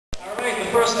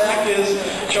first act is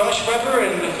Josh Weber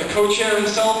and the co-chair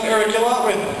himself, Eric Gillott,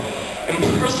 with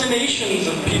impersonations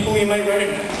of people you might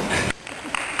recognize.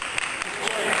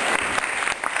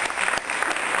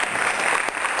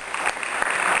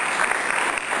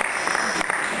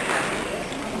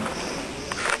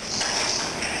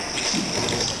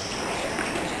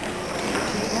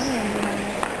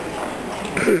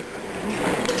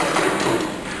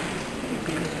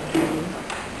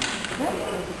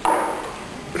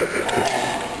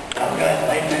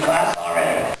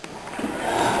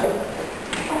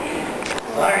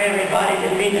 Sorry everybody,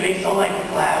 didn't mean to be so late to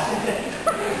class.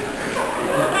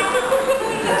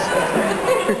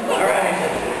 Alright.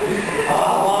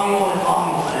 Long one.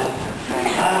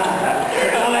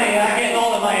 Somebody, I'm getting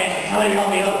old at my age. Somebody help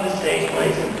me up the stage,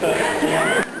 please.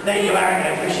 Yeah. Thank you, Eric. I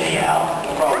appreciate your help.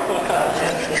 No problem.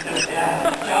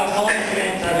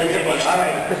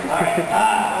 Alright.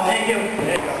 Thank you.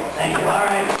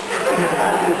 Alright.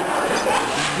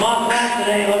 Small class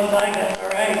today, looks like that's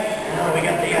alright. We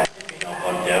got the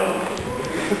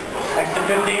extra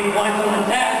 15 points on the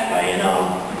test, but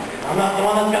I'm not the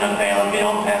one that's going to fail if you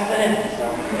don't pass it in. So,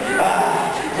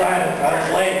 sorry, I was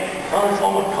late. On this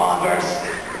one with Converse.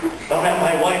 Don't have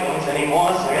my white ones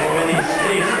anymore, so I got to wear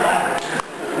these flat.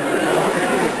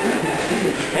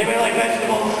 Anybody like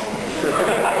vegetables?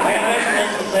 I got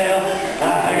vegetables for sale.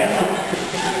 I got some.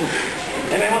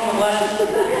 Anybody want some lettuce?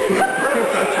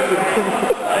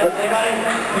 Anybody?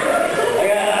 I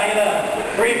got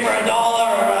a 3 for $1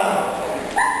 or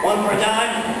 1 for a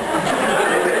dime.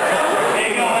 There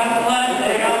you go, have some lettuce,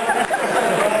 there you go.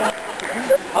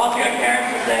 Also got carrots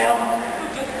for sale.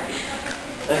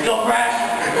 They're still fresh.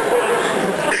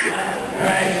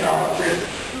 Alright, so.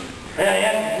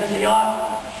 Yeah, Mr. Yacht.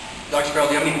 Dr. Farrell,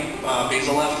 do you have any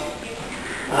basil left?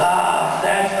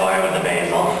 Sad story with the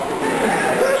basil.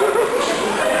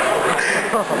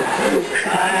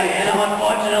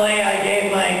 Unfortunately, I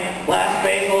gave my last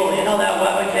basil, you know that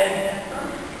Weber kid?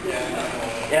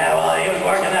 Yeah, well, he was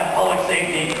working that public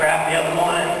safety crap the other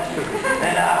morning.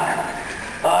 And,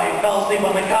 he fell asleep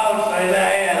on the couch, so he said,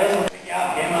 hey, this will pick you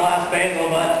up. Gave him my last basil,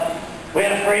 but we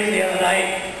had a freeze the other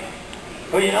night.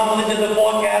 Well, you know who did the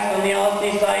forecast on the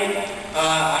LSD site?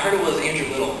 I heard it was Andrew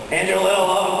Little. Andrew Little,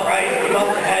 oh Christ, he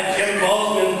must have had Jim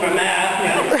Bozeman for math.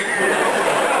 The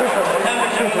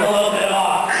temperature was a little bit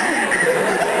off.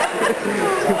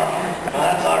 Well,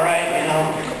 that's alright,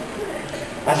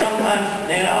 I sometimes,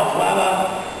 Weber,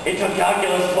 he took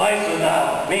calculus twice with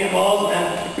me and Bozeman.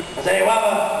 I said, hey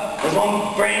Weber, there's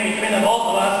one brain between the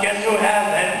both of us, guess who has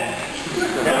it?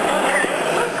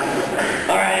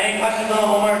 Alright, any questions on the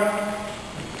homework?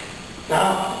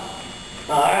 No?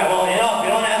 Alright, well, if you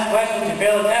don't ask questions, you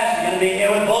fail the test. You're going to be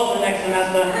here with Bozeman next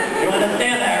semester. You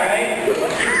understand that, right?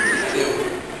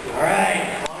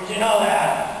 Alright, as long as you know that.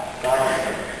 So,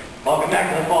 welcome back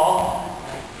to the fall.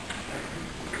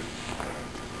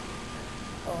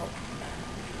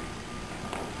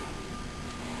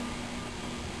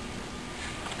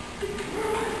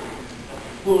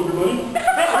 Hello, everybody.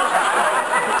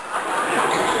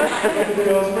 Anything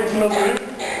else bring some up for you?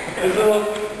 Is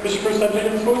this your first time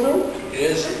taking this course, sir? It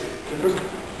is. Your first?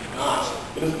 Not.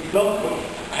 It is not?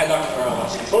 I had Dr. Farrell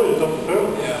last season. Oh, you Dr. Farrell?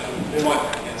 Yeah. It's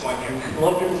why I'm here. A lot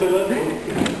of people say that.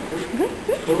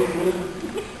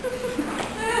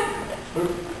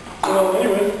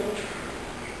 Anyway,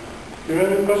 do you have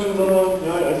any questions on,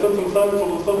 I sent some assignments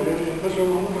over the summer. Do you have any questions on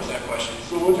the homework? What's that question?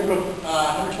 So what'd you go?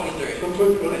 Number 23. Number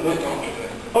 23?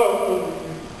 I don't do it.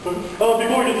 Before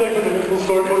we get technical, a little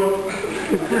story for you.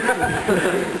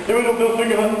 You went up Bill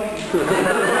Fingerhunt.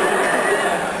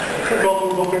 Golf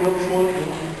Fingerhunt this morning.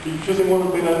 He's choosing one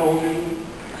that they not know usually.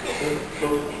 So,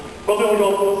 probably on the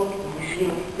golf course.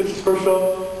 It's his first shot.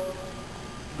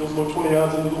 Goes about 20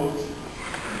 yards into the woods.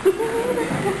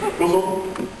 Goes over.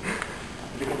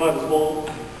 You can find his ball.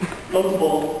 Not his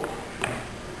ball.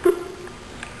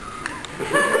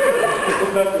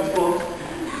 Goes back to his club.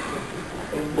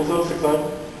 Pulls out 6-9.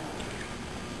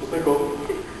 Let's let go.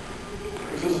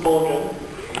 This is his ball again.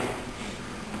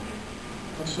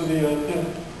 Looks to the,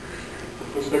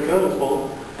 looks back down his ball.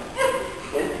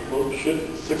 Oh, shit.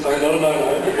 6-9 out of 9.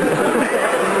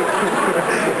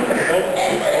 Right?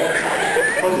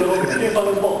 Can't find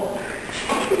his ball.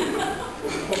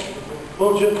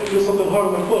 Oh, Jim, there's something hard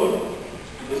on my foot.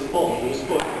 There's his ball. There's his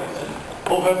foot.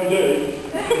 Oh, happy day.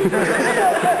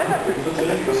 That's it.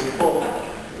 That's his ball.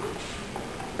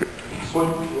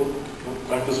 Swing,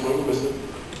 back to swing, miss it.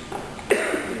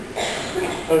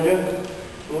 Again,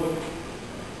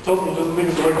 tells me he doesn't think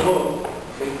it's the right club.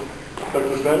 Back to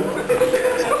his bag.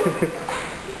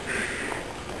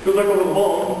 Goes back over the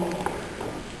ball.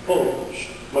 Oh,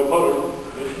 my putter.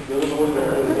 That doesn't work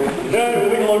there. Yeah, we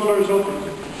make a long story short.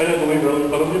 I had to leave early,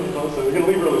 but I'm getting close, so we're gonna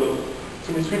leave early. It's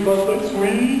gonna be sweet bus night,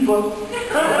 sweet bus.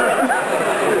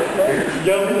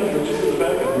 Yeah, I'm just in the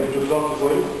back, and we just off his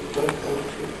leg.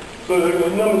 So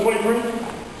number 23,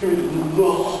 it's gonna be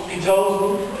little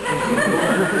details.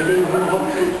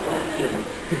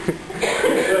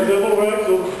 Yeah, that little rag,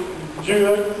 so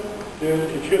G-rag. Yeah,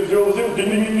 if you get 0 0, ding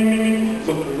ding ding ding ding ding.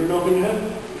 So turn it off in your head.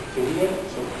 So we got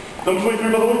so. Number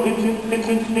 23, by the way, hint,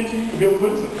 to be able to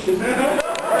win.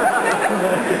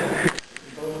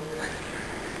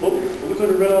 Well, it looks like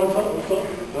we ran out of time.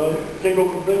 Can't go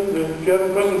from there. If you have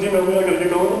any questions, email me. I gotta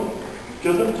get going.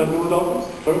 Justin, tell me what the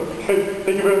doctors. Hey,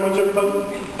 thank you very much, everybody.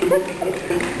 Thank you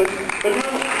very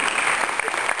much.